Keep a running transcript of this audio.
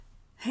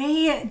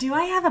Hey, do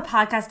I have a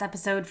podcast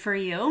episode for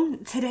you?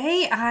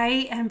 Today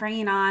I am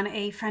bringing on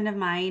a friend of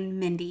mine,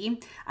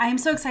 Mindy. I am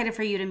so excited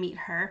for you to meet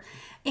her.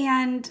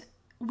 And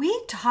we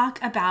talk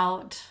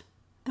about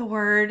the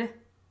word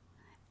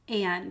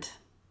and.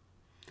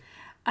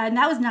 And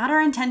that was not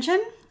our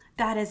intention.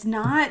 That is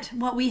not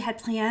what we had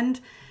planned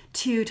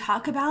to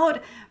talk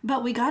about,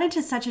 but we got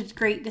into such a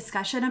great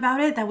discussion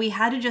about it that we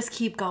had to just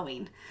keep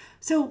going.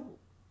 So,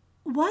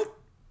 what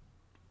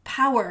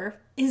power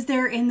is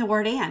there in the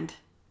word and?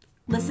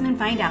 Listen and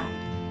find out.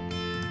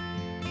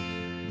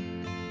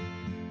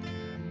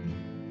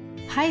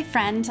 Hi,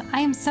 friend.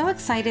 I am so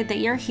excited that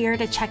you're here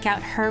to check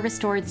out Her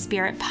Restored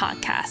Spirit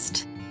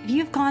podcast. If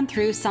you've gone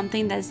through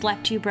something that has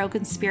left you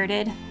broken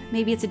spirited,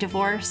 maybe it's a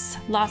divorce,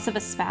 loss of a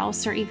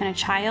spouse, or even a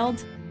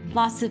child,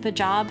 loss of a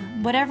job,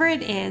 whatever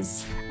it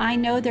is, I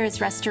know there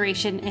is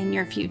restoration in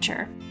your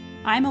future.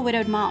 I'm a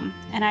widowed mom,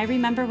 and I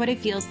remember what it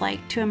feels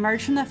like to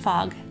emerge from the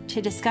fog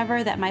to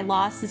discover that my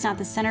loss is not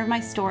the center of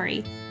my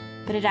story,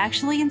 but it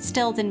actually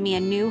instilled in me a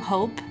new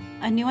hope,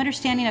 a new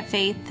understanding of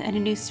faith, and a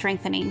new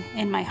strengthening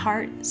in my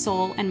heart,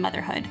 soul, and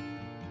motherhood.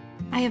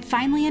 I have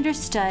finally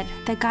understood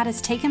that God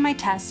has taken my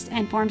test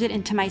and formed it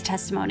into my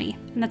testimony,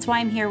 and that's why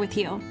I'm here with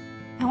you.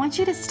 I want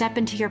you to step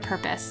into your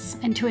purpose,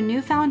 into a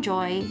newfound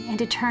joy, and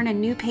to turn a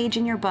new page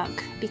in your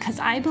book, because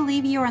I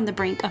believe you are on the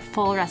brink of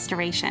full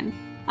restoration,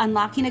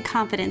 unlocking a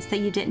confidence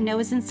that you didn't know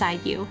was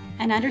inside you,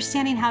 and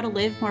understanding how to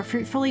live more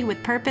fruitfully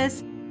with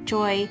purpose,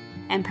 joy,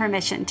 and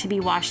permission to be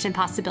washed in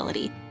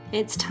possibility.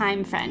 It's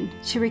time, friend,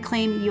 to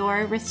reclaim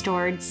your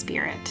restored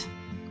spirit.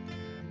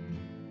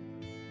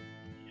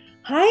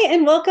 Hi,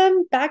 and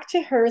welcome back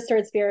to Her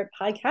Restored Spirit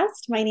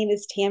podcast. My name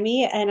is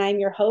Tammy, and I'm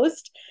your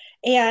host.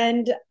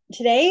 And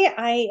today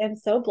I am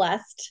so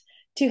blessed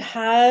to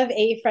have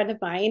a friend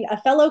of mine, a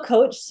fellow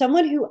coach,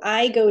 someone who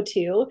I go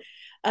to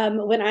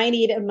when I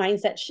need a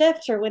mindset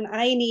shift or when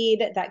I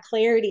need that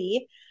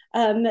clarity,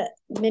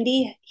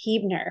 Mindy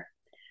Huebner.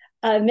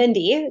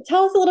 Mindy,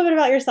 tell us a little bit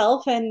about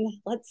yourself and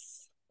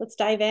let's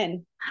dive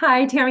in.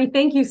 Hi, Tammy.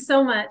 Thank you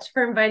so much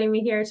for inviting me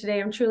here today.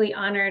 I'm truly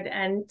honored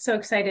and so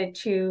excited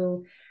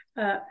to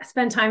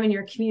spend time in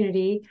your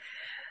community.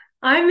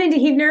 I'm Mindy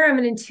Huebner. I'm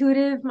an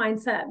intuitive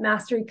mindset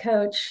mastery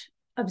coach,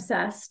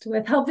 obsessed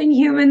with helping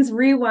humans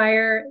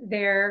rewire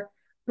their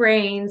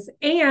brains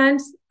and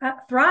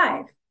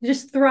thrive,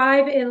 just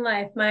thrive in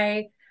life.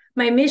 My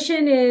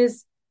mission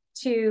is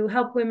to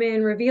help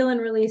women reveal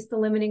and release the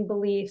limiting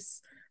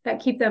beliefs that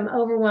keep them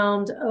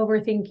overwhelmed,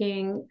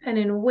 overthinking, and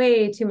in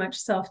way too much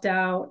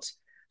self-doubt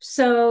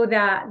so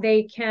that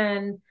they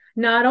can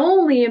not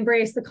only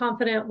embrace the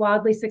confident,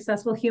 wildly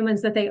successful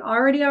humans that they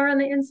already are on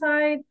the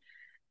inside,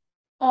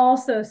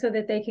 also so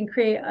that they can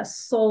create a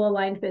soul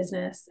aligned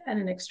business and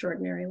an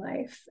extraordinary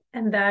life.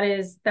 And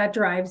that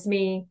drives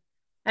me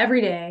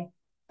every day,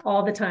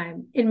 all the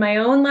time in my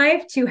own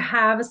life to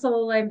have a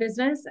soul aligned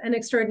business, an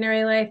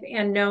extraordinary life,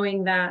 and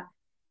knowing that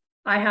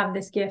I have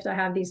this gift, I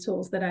have these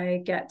tools that I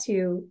get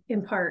to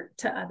impart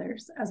to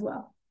others as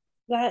well.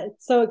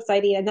 That's so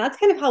exciting. And that's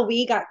kind of how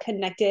we got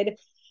connected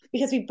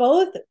because we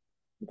both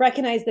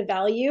recognize the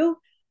value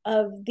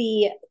of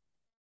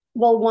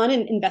one,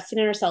 in investing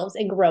in ourselves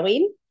and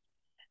growing,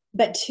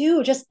 but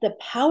two, just the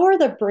power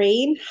the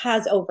brain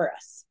has over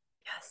us.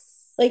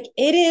 Yes. Like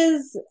it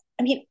is,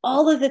 I mean,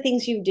 all of the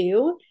things you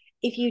do,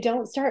 if you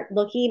don't start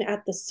looking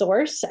at the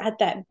source, at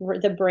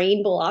the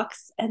brain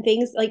blocks and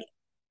things like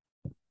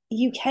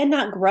you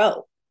cannot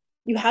grow.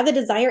 You have the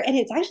desire, and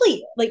it's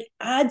actually like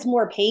adds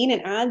more pain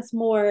and adds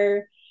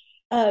more,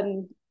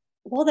 um,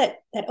 that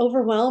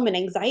overwhelm and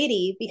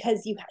anxiety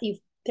because you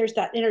there's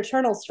that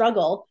internal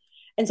struggle.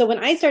 And so when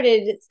I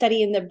started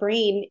studying the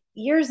brain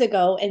years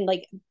ago, and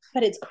like,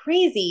 but it's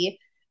crazy,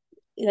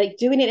 like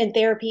doing it in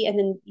therapy and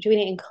then doing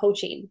it in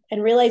coaching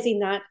and realizing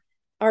that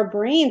our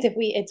brains,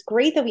 it's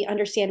great that we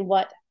understand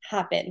what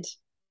happened,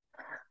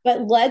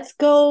 but let's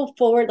go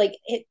forward. Like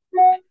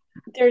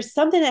there's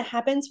something that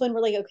happens when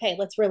we're like, okay,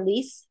 let's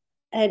release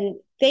and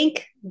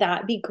thank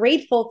that, be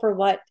grateful for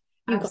what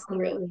you go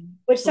through, Absolutely.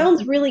 which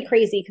sounds Absolutely. really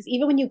crazy because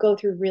even when you go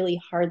through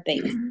really hard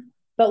things,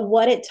 but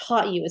what it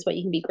taught you is what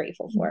you can be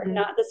grateful for, Mm-hmm.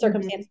 not the Mm-hmm.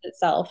 circumstance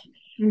itself.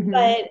 Mm-hmm.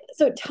 But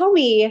so tell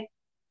me,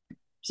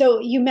 so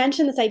you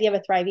mentioned this idea of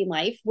a thriving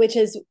life, which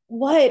is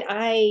what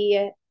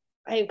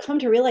I've come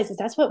to realize is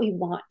that's what we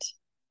want.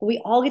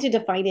 We all get to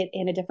define it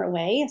in a different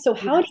way. So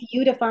how Yeah. do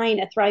you define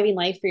a thriving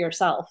life for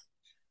yourself?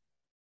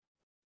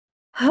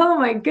 Oh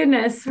my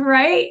goodness,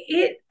 right?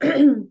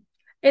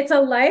 It's a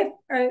life,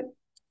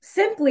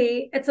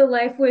 simply, it's a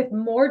life with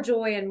more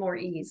joy and more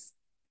ease.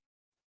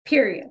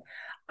 Period.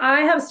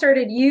 I have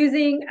started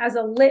using as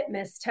a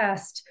litmus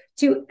test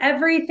to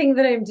everything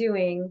that I'm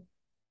doing.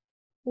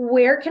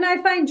 Where can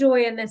I find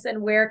joy in this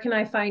and where can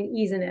I find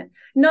ease in it?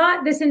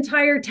 Not this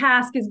entire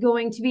task is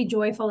going to be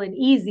joyful and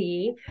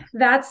easy.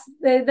 That's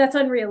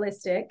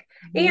unrealistic.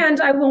 Mm-hmm. And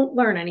I won't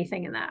learn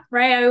anything in that,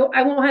 right?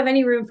 I won't have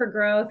any room for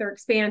growth or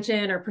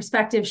expansion or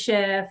perspective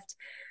shift.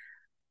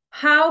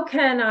 How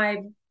can I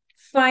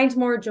find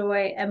more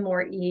joy and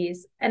more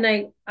ease? And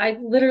I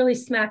literally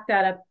smack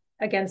that up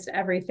against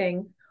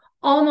everything.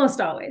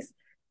 Almost always.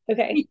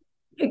 Okay.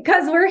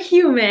 Because we're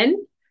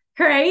human,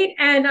 right?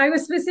 And I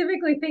was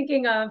specifically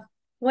thinking of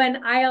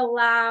when I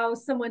allow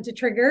someone to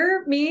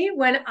trigger me,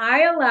 when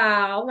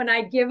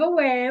I give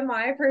away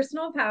my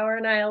personal power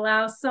and I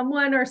allow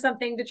someone or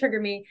something to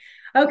trigger me.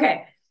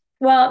 Okay.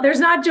 Well, there's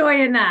not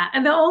joy in that.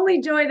 And the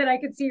only joy that I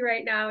could see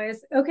right now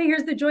is, okay,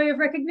 here's the joy of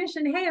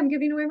recognition. Hey, I'm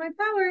giving away my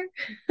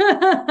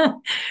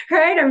power.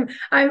 Right? I'm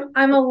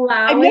I'm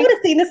allowing.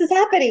 noticing this is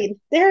happening.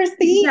 There's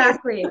the ease.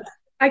 Exactly.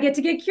 I get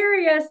to get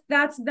curious.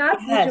 That's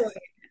the joy.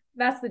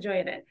 That's the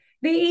joy of it.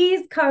 The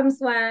ease comes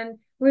when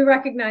we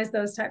recognize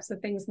those types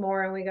of things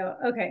more and we go,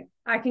 okay,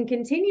 I can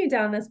continue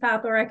down this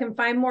path or I can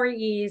find more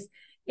ease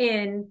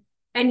in.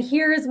 And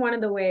here's one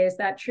of the ways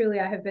that truly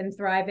I have been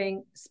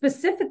thriving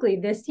specifically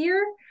this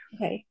year.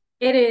 Okay.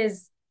 It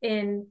is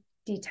in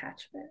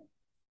detachment.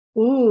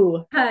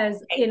 Ooh.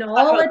 Because in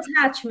all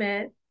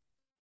attachment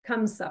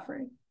comes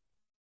suffering.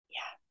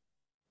 Yeah.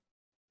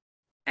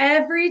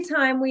 Every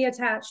time we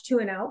attach to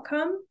an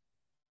outcome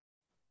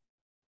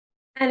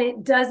and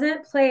it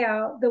doesn't play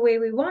out the way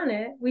we want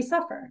it, we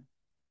suffer.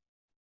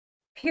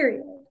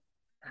 Period.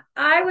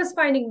 I was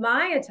finding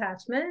my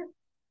attachment,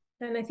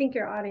 and I think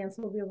your audience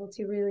will be able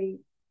to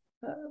really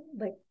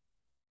like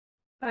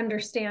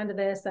understand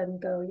this and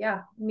go,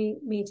 yeah,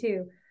 me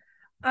too.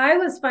 I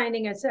was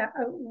finding it,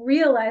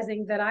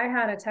 realizing that I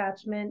had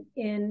attachment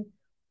in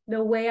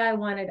the way I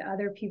wanted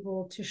other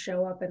people to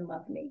show up and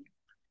love me.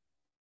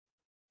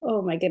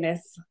 Oh my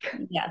goodness.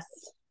 Yes.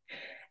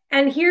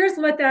 And here's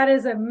what that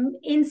is an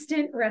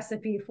instant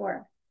recipe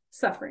for: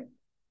 suffering,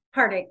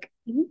 heartache,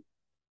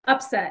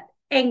 upset,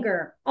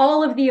 anger,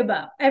 all of the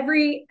above,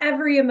 every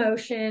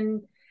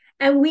emotion.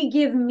 And we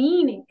give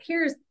meaning.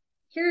 Here's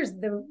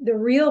the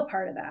real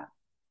part of that.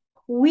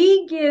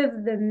 We give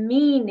the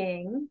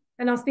meaning,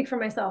 and I'll speak for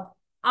myself.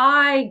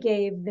 I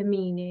gave the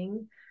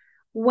meaning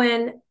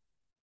when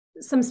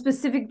some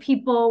specific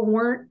people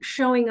weren't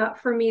showing up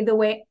for me the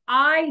way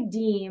I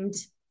deemed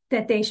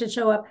that they should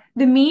show up.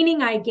 The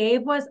meaning I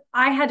gave was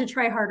I had to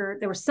try harder.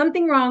 There was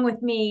something wrong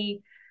with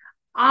me.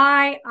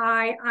 I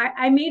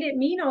made it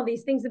mean all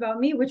these things about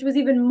me, which was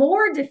even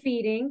more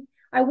defeating.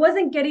 I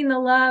wasn't getting the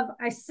love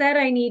I said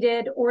I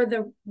needed or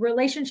the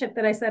relationship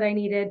that I said I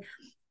needed.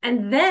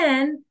 And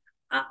then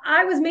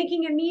I was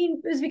making it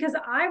mean it was because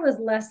I was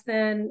less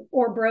than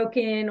or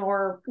broken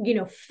or,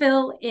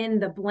 fill in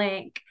the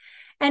blank.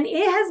 And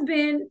it has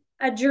been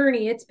a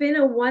journey. It's been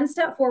a one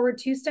step forward,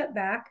 two step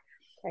back.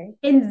 Okay.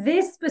 In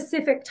this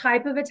specific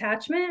type of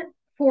attachment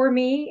for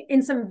me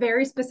in some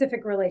very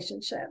specific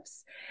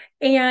relationships.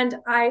 And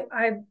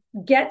I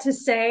get to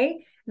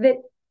say that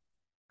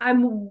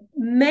I'm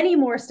many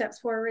more steps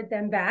forward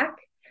than back.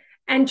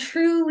 And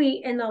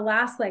truly in the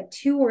last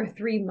 2 or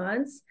 3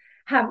 months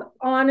have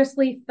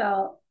honestly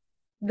felt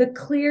the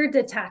clear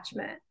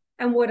detachment.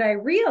 And what I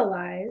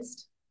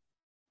realized,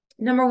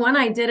 number one,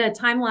 I did a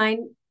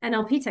timeline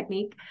NLP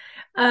technique.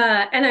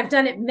 And I've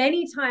done it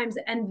many times.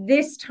 And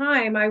this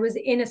time I was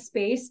in a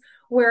space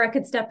where I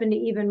could step into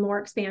even more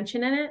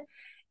expansion in it.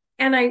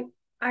 And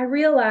I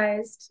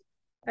realized,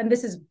 and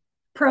this is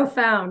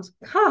profound,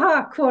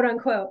 quote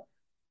unquote,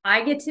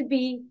 I get to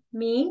be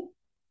me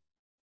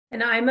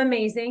and I'm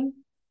amazing.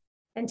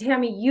 And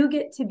Tammy, you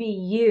get to be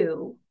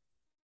you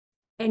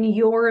and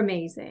you're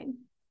amazing.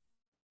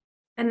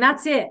 And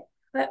that's it.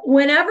 But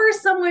whenever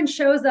someone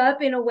shows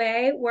up in a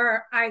way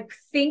where I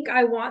think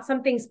I want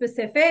something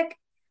specific,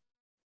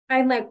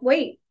 I'm like,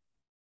 wait,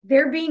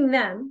 they're being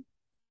them.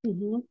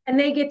 Mm-hmm. And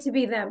they get to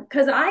be them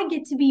because I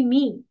get to be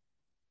me.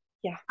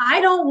 Yeah. I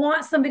don't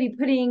want somebody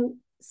putting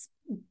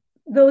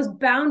those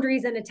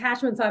boundaries and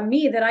attachments on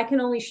me that I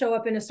can only show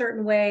up in a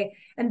certain way.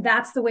 And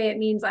that's the way it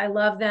means I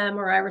love them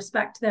or I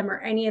respect them or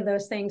any of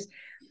those things.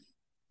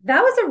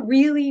 That was a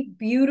really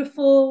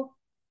beautiful,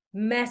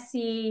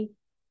 messy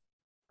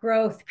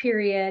growth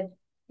period.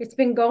 It's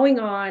been going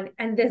on.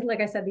 And this,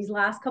 like I said, these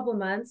last couple of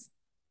months,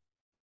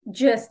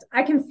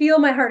 I can feel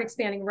my heart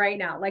expanding right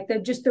now. Like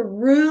the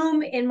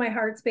room in my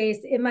heart space,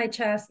 in my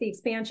chest, the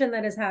expansion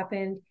that has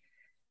happened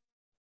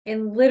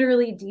in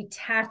literally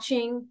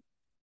detaching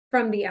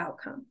from the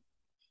outcome,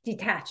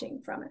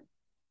 detaching from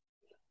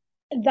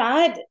it.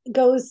 That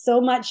goes so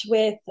much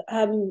with,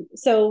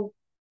 so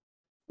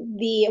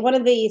one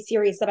of the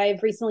series that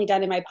I've recently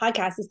done in my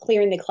podcast is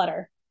Clearing the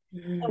Clutter.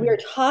 And we were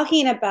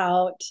talking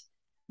about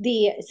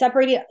the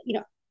separating,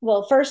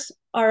 first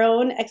our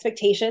own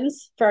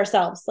expectations for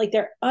ourselves, like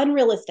they're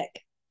unrealistic.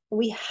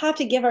 We have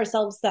to give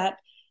ourselves that,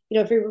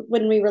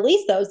 when we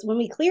release those, when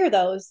we clear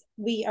those,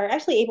 we are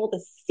actually able to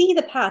see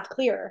the path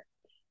clearer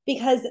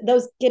because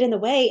those get in the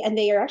way and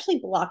they are actually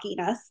blocking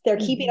us. They're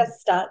keeping us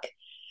stuck.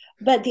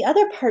 But the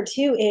other part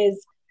too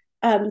is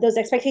those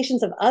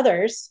expectations of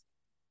others.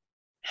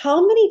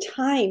 How many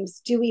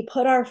times do we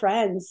put our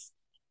friends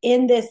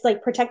in this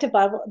protective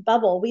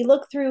bubble? We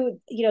look through,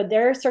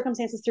 their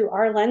circumstances through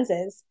our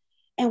lenses,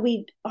 and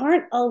we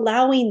aren't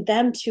allowing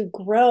them to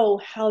grow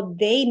how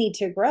they need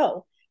to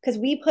grow because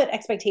we put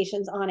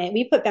expectations on it.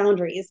 We put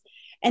boundaries.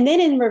 And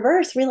then in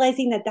reverse,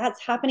 realizing that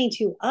that's happening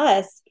to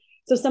us,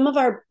 So some of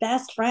our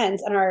best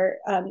friends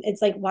and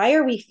it's like, why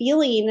are we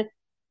feeling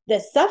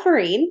this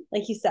suffering,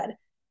 like you said?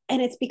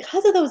 And it's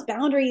because of those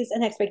boundaries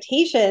and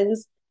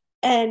expectations.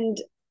 And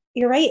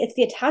you're right, it's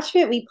the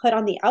attachment we put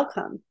on the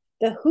outcome.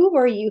 The who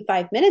were you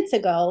 5 minutes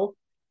ago,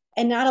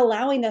 and not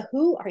allowing the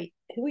who are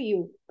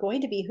you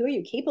going to be, who are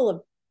you capable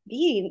of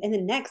being in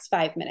the next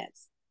 5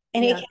 minutes.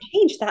 And it can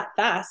change that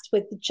fast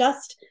with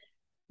just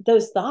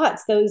those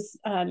thoughts,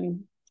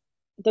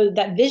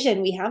 that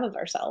vision we have of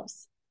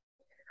ourselves.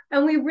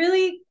 And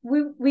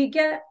we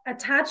get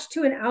attached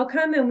to an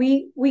outcome, and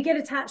we get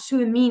attached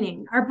to a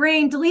meaning. Our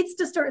brain deletes,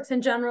 distorts,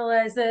 and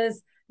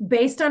generalizes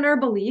based on our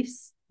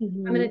beliefs.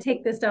 Mm-hmm. I'm going to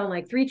take this down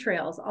like 3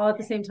 trails all at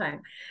the same time.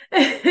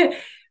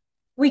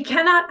 We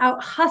cannot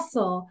out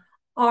hustle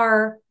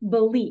our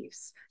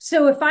beliefs.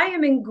 So if I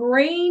am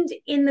ingrained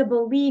in the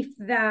belief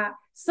that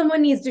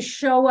someone needs to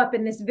show up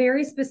in this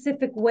very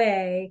specific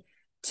way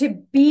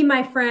to be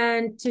my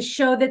friend, to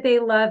show that they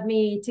love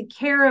me, to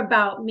care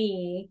about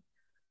me,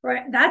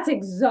 right? That's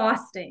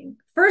exhausting.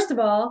 First of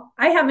all,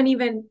 I haven't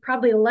even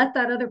probably let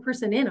that other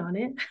person in on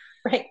it.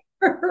 Right.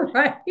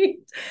 Right.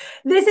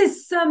 This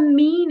is some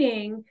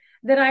meaning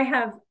that I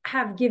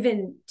have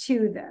given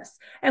to this.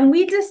 And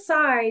we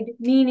decide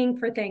meaning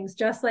for things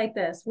just like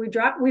this.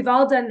 We've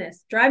all done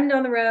this. Driving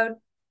down the road,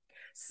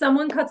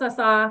 someone cuts us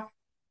off.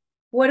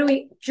 What do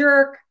we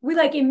jerk? We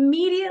like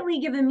immediately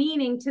give a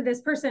meaning to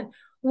this person,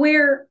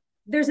 where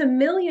there's a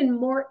million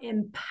more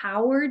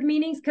empowered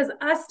meanings, because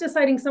us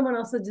deciding someone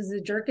else is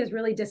a jerk is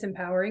really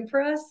disempowering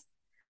for us.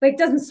 Like,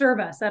 doesn't serve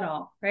us at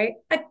all, right?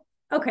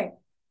 Okay.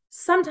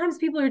 Sometimes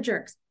people are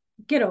jerks.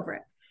 Get over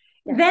it.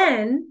 Yeah.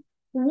 Then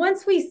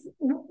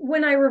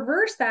when I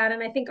reverse that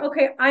and I think,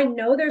 okay, I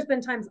know there's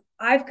been times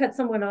I've cut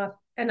someone off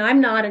and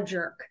I'm not a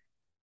jerk,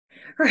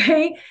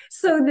 right?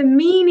 So the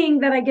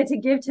meaning that I get to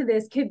give to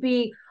this could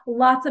be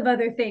lots of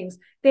other things.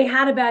 They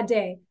had a bad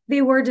day.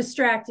 They were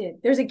distracted.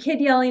 There's a kid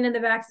yelling in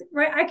the back,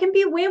 right? I can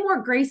be way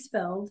more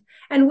grace-filled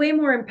and way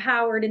more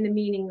empowered in the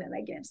meaning that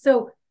I give.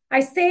 So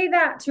I say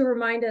that to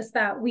remind us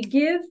that we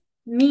give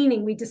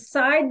meaning, we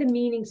decide the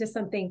meaning to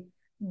something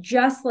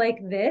just like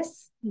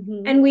this.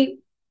 Mm-hmm. And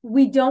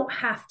we don't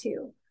have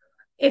to.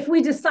 If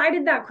we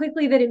decided that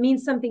quickly that it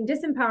means something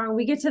disempowering,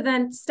 we get to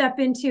then step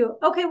into,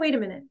 okay, wait a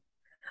minute.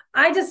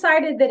 I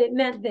decided that it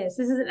meant this.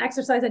 This is an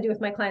exercise I do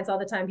with my clients all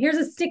the time. Here's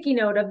a sticky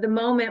note of the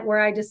moment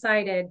where I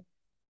decided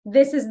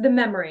this is the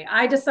memory.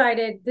 I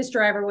decided this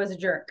driver was a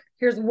jerk.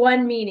 Here's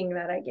one meaning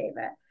that I gave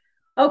it.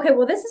 Okay,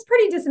 well, this is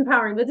pretty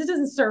disempowering, but this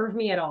doesn't serve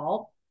me at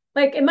all.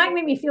 Like, it might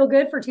make me feel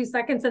good for 2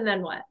 seconds, and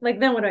then what? Like,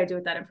 then what do I do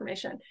with that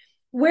information?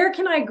 Where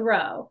can I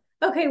grow?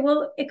 Okay,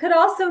 well, it could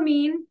also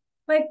mean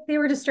like they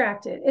were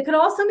distracted. It could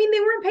also mean they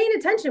weren't paying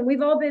attention.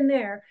 We've all been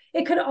there.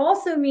 It could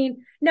also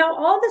mean now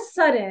all of a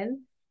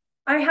sudden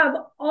I have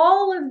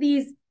all of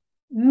these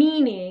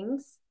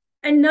meanings,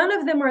 and none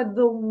of them are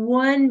the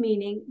one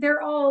meaning.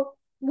 They're all,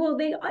 well,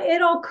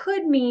 it all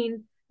could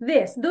mean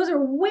this. Those are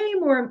way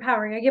more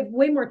empowering. I give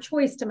way more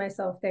choice to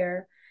myself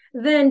there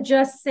than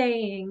just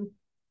saying,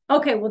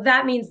 okay, well,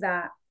 that means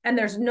that. And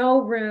there's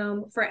no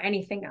room for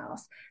anything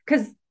else.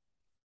 Because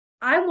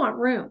I want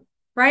room,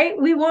 right?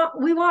 We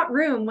want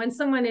room when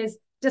someone is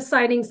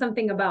deciding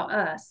something about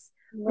us.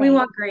 Right. We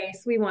want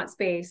grace. We want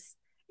space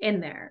in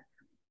there.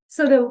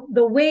 So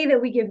the way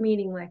that we give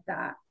meaning like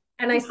that.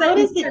 And how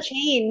does it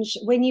change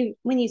when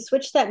you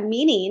switch that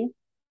meaning?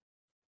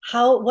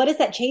 What does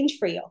that change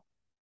for you?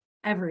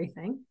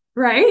 Everything,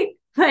 right?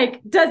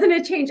 Like, doesn't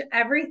it change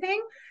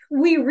everything?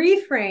 We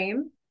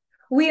reframe,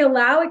 we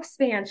allow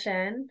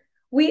expansion.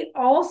 We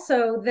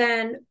also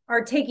then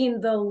are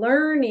taking the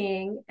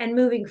learning and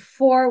moving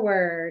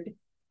forward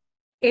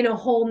in a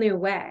whole new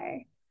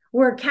way.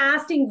 We're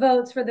casting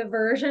votes for the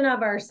version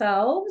of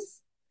ourselves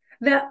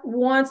that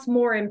wants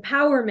more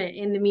empowerment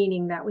in the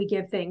meaning that we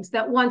give things,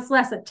 that wants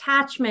less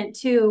attachment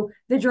to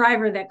the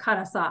driver that cut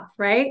us off,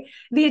 right?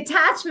 The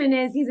attachment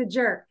is he's a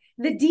jerk.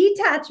 The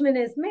detachment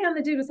is, man,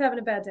 the dude was having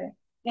a bad day.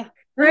 Yeah.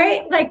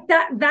 Right? Like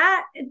that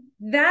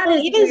well,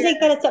 is even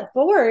take that a step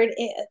forward,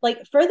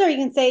 like further, you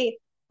can say,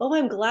 oh,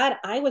 I'm glad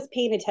I was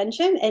paying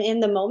attention and in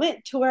the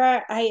moment to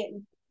where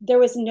there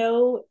was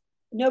no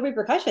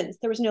repercussions.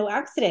 There was no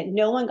accident.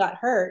 No one got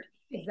hurt.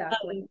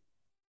 Exactly.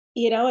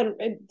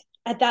 And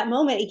at that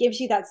moment, it gives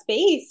you that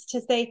space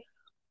to say,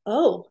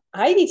 oh,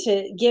 I need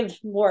to give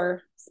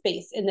more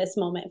space in this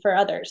moment for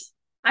others.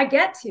 I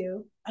get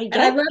to. I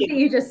love that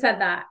you just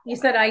said that. You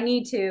said, I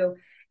need to.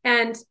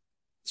 And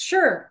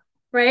sure,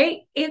 right?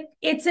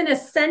 It's an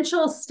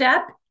essential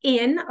step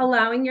in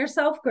allowing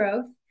yourself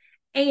growth.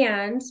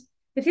 And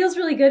it feels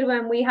really good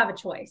when we have a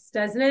choice,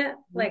 doesn't it?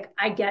 Mm-hmm. Like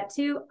I get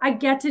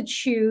to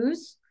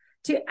choose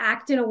to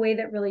act in a way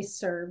that really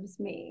serves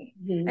me.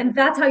 Mm-hmm. And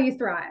that's how you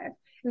thrive.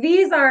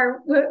 These are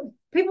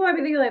people might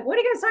be thinking like, what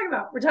are you guys talking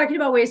about? We're talking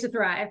about ways to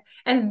thrive.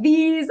 And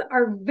these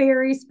are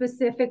very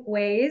specific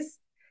ways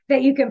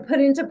that you can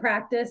put into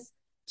practice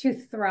to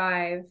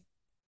thrive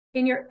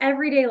in your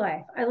everyday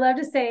life. I love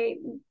to say,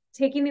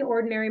 taking the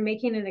ordinary,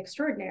 making it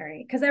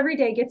extraordinary, because every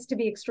day gets to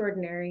be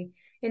extraordinary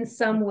in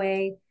some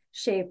way,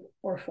 shape,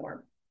 or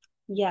form.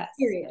 Yes.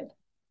 Period.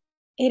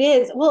 It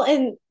is. Well,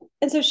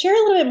 and so share a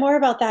little bit more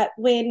about that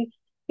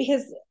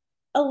because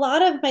a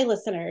lot of my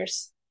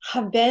listeners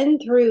have been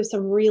through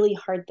some really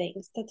hard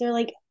things that they're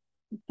like,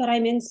 but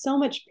I'm in so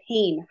much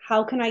pain.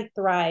 How can I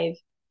thrive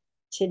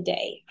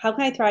today? How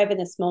can I thrive in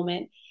this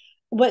moment?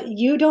 What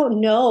you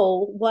don't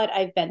know what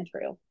I've been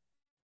through.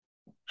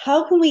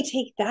 How can we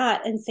take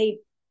that and say,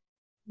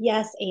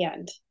 yes,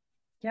 and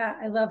Yeah,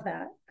 I love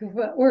that.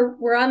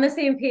 We're on the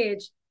same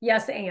page.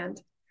 Yes, and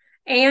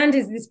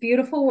is this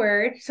beautiful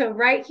word. So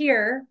right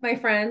here, my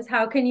friends,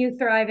 how can you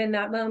thrive in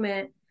that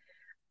moment?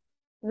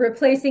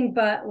 Replacing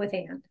but with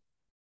and.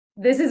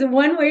 This is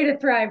one way to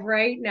thrive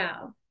right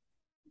now.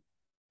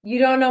 You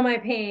don't know my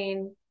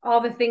pain,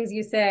 all the things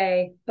you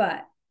say,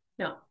 but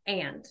no,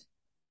 and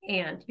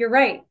you're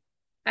right.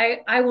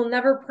 I will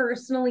never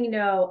personally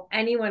know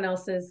anyone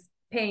else's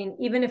pain,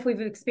 even if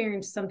we've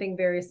experienced something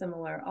very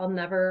similar. I'll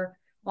never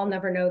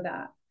know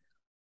that.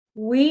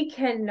 We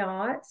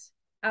cannot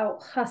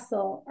out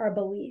hustle our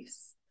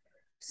beliefs.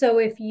 So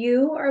if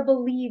you are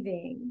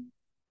believing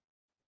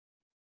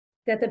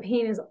that the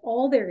pain is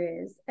all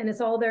there is and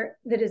it's all there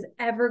that is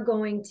ever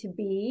going to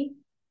be,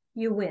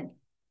 you win.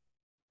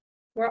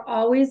 We're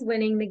always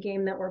winning the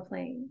game that we're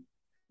playing.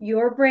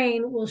 Your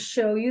brain will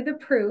show you the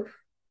proof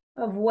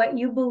of what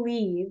you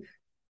believe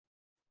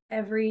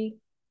every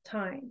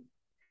time.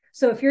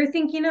 So if you're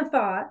thinking a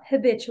thought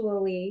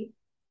habitually,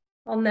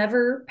 I'll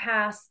never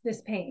pass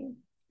this pain.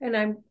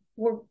 And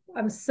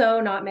I'm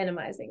so not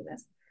minimizing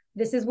this.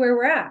 This is where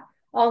we're at.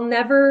 I'll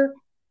never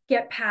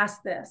get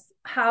past this.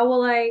 How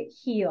will I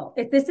heal?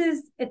 If this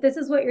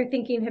is what you're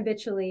thinking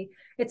habitually,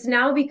 it's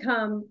now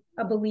become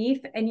a belief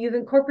and you've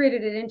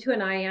incorporated it into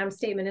an I am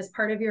statement as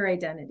part of your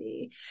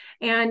identity.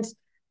 And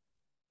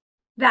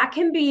that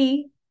can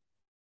be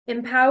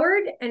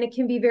empowered and it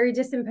can be very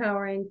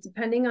disempowering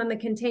depending on the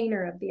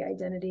container of the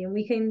identity. And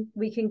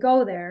we can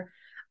go there.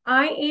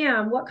 I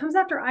am, what comes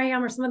after I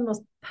am are some of the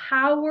most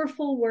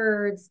powerful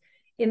words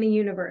in the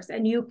universe.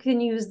 And you can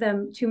use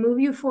them to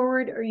move you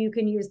forward, or you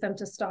can use them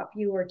to stop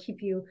you or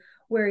keep you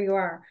where you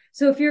are.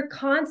 So if you're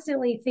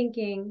constantly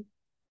thinking,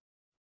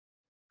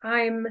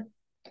 I'm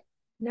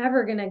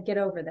never going to get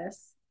over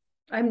this.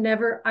 I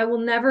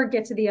will never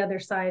get to the other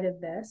side of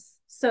this.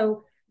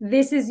 So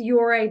this is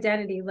your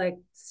identity, like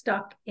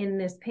stuck in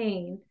this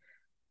pain.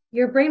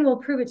 Your brain will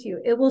prove it to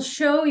you. It will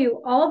show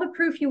you all the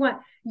proof you want.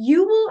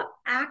 You will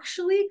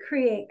actually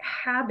create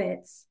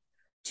habits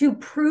to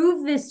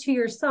prove this to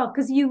yourself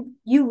because you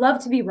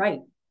love to be right.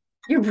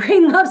 Your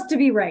brain loves to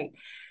be right.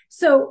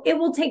 So it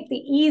will take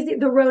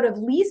the road of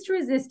least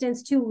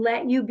resistance to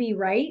let you be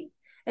right.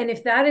 And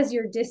if that is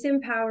your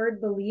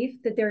disempowered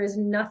belief that there is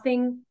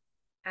nothing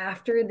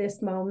after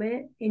this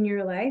moment in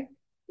your life,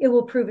 it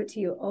will prove it to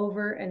you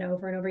over and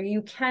over and over.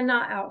 You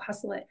cannot out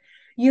hustle it.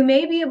 You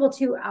may be able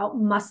to out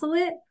muscle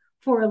it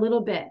for a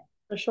little bit.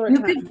 For short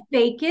time. You could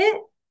fake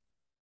it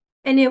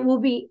and it will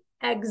be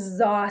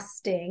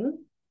exhausting,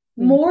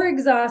 more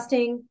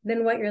exhausting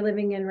than what you're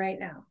living in right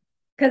now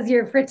because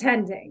you're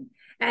pretending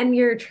and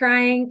you're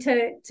trying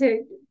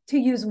to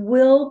use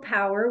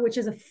willpower, which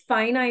is a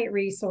finite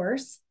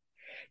resource,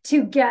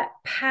 to get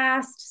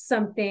past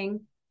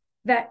something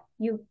that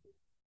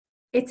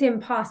it's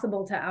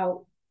impossible to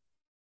out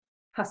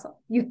hustle.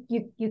 You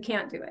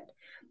can't do it.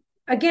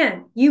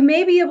 Again, you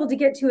may be able to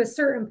get to a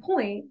certain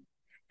point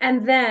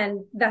and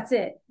then that's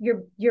it.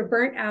 You're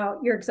burnt out,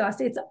 you're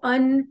exhausted. It's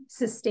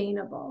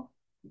unsustainable.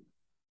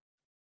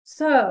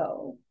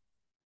 So,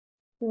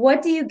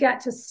 what do you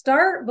get to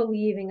start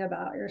believing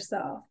about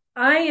yourself?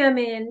 I am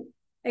in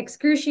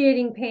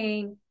excruciating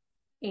pain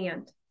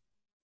and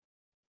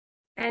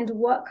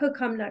what could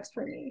come next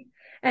for me?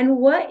 And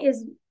what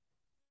is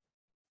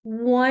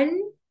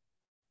one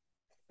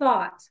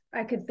thought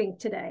I could think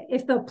today?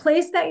 If the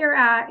place that you're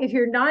at, if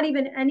you're not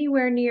even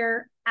anywhere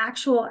near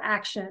actual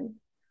action,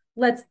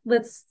 let's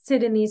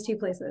sit in these two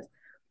places.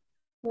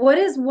 What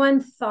is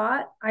one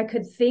thought I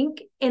could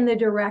think in the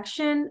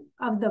direction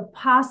of the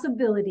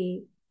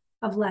possibility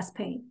of less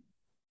pain?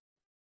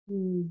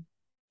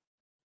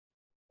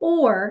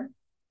 Or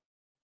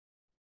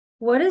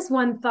what is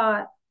one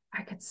thought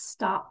I could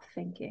stop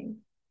thinking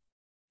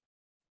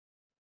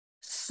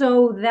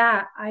so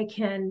that I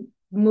can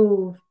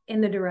move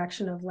in the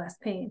direction of less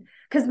pain?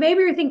 Because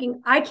maybe you're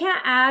thinking, I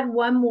can't add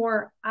one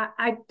more.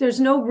 There's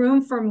no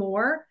room for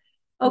more.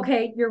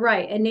 Okay, you're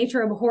right. And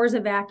nature abhors a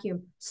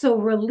vacuum. So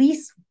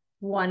release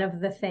one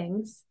of the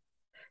things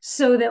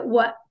so that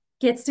what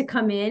gets to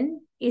come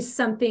in is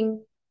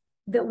something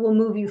that will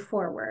move you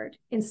forward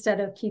instead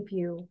of keep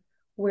you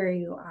where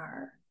you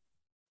are.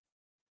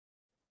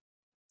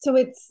 So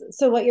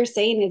what you're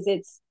saying is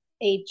it's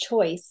a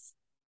choice.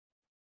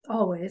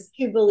 Always.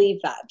 To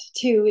believe that,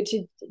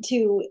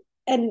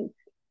 and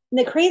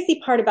the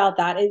crazy part about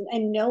that is,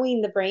 and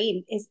knowing the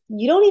brain is,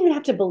 you don't even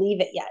have to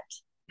believe it yet.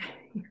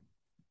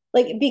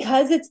 Like,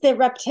 because it's the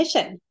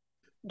repetition.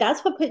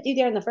 That's what put you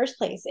there in the first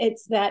place.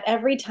 It's that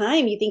every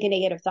time you think a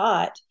negative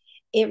thought,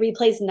 it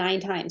replays 9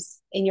 times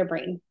in your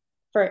brain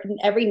for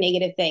every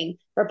negative thing.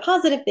 For a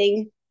positive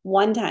thing,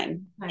 1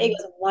 time. It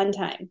goes 1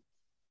 time.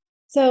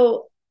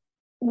 So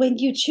when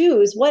you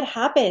choose, what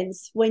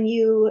happens when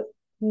you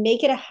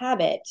make it a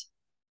habit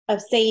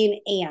of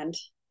saying, and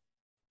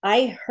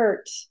I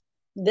hurt,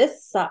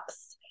 this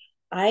sucks,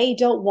 I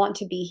don't want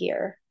to be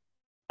here,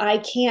 I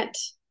can't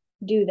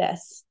do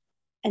this.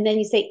 And then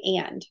you say,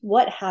 and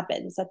what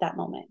happens at that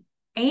moment?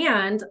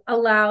 And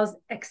allows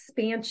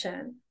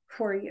expansion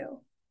for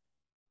you,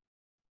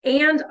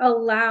 and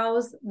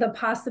allows the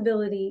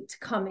possibility to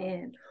come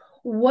in.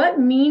 What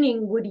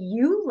meaning would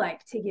you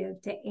like to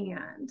give to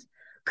and?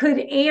 Could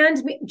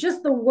and be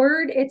just the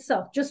word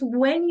itself, just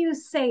when you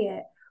say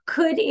it,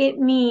 could it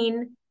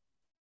mean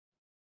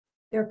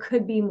there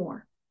could be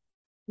more?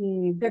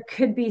 There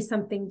could be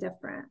something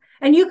different.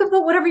 And you can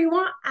put whatever you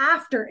want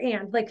after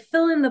and, like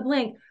fill in the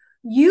blank.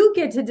 You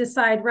get to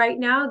decide right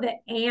now that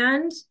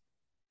and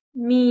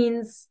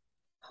means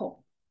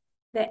hope.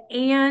 That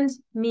and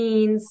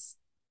means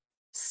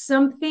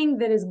something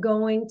that is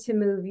going to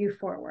move you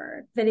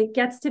forward, that it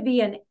gets to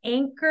be an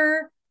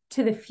anchor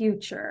to the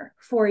future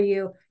for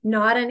you,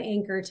 not an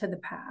anchor to the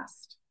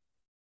past.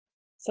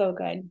 So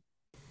good.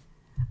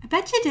 I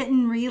bet you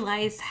didn't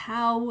realize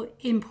how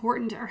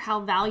important or how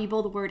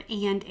valuable the word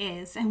and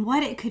is, and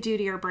what it could do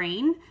to your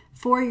brain,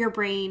 for your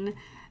brain.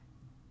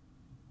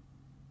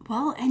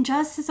 Well, and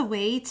just as a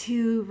way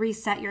to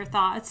reset your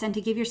thoughts and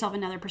to give yourself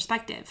another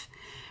perspective.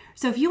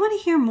 So if you want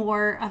to hear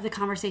more of the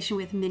conversation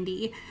with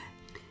Mindy,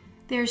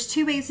 there's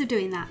two ways of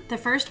doing that. The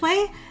first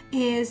way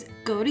is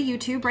go to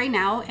YouTube right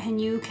now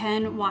and you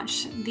can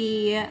watch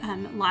the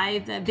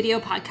live video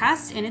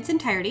podcast in its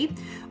entirety,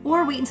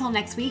 or wait until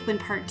next week when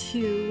part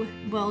 2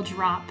 will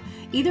drop.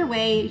 Either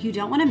way, you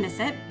don't want to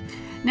miss it.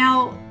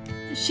 Now,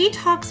 she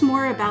talks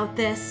more about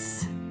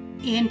this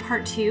in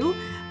part 2,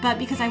 but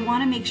because I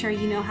want to make sure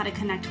you know how to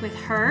connect with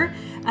her,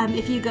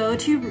 if you go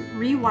to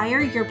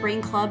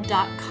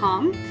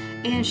rewireyourbrainclub.com,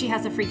 and she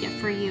has a free gift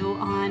for you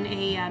on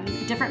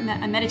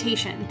a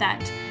meditation that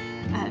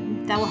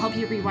will help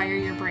you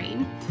rewire your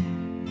brain.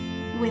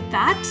 With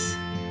that,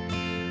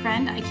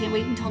 friend, I can't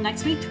wait until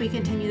next week till we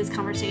continue this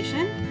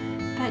conversation.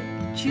 But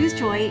choose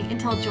joy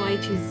until joy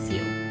chooses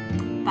you.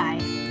 Bye.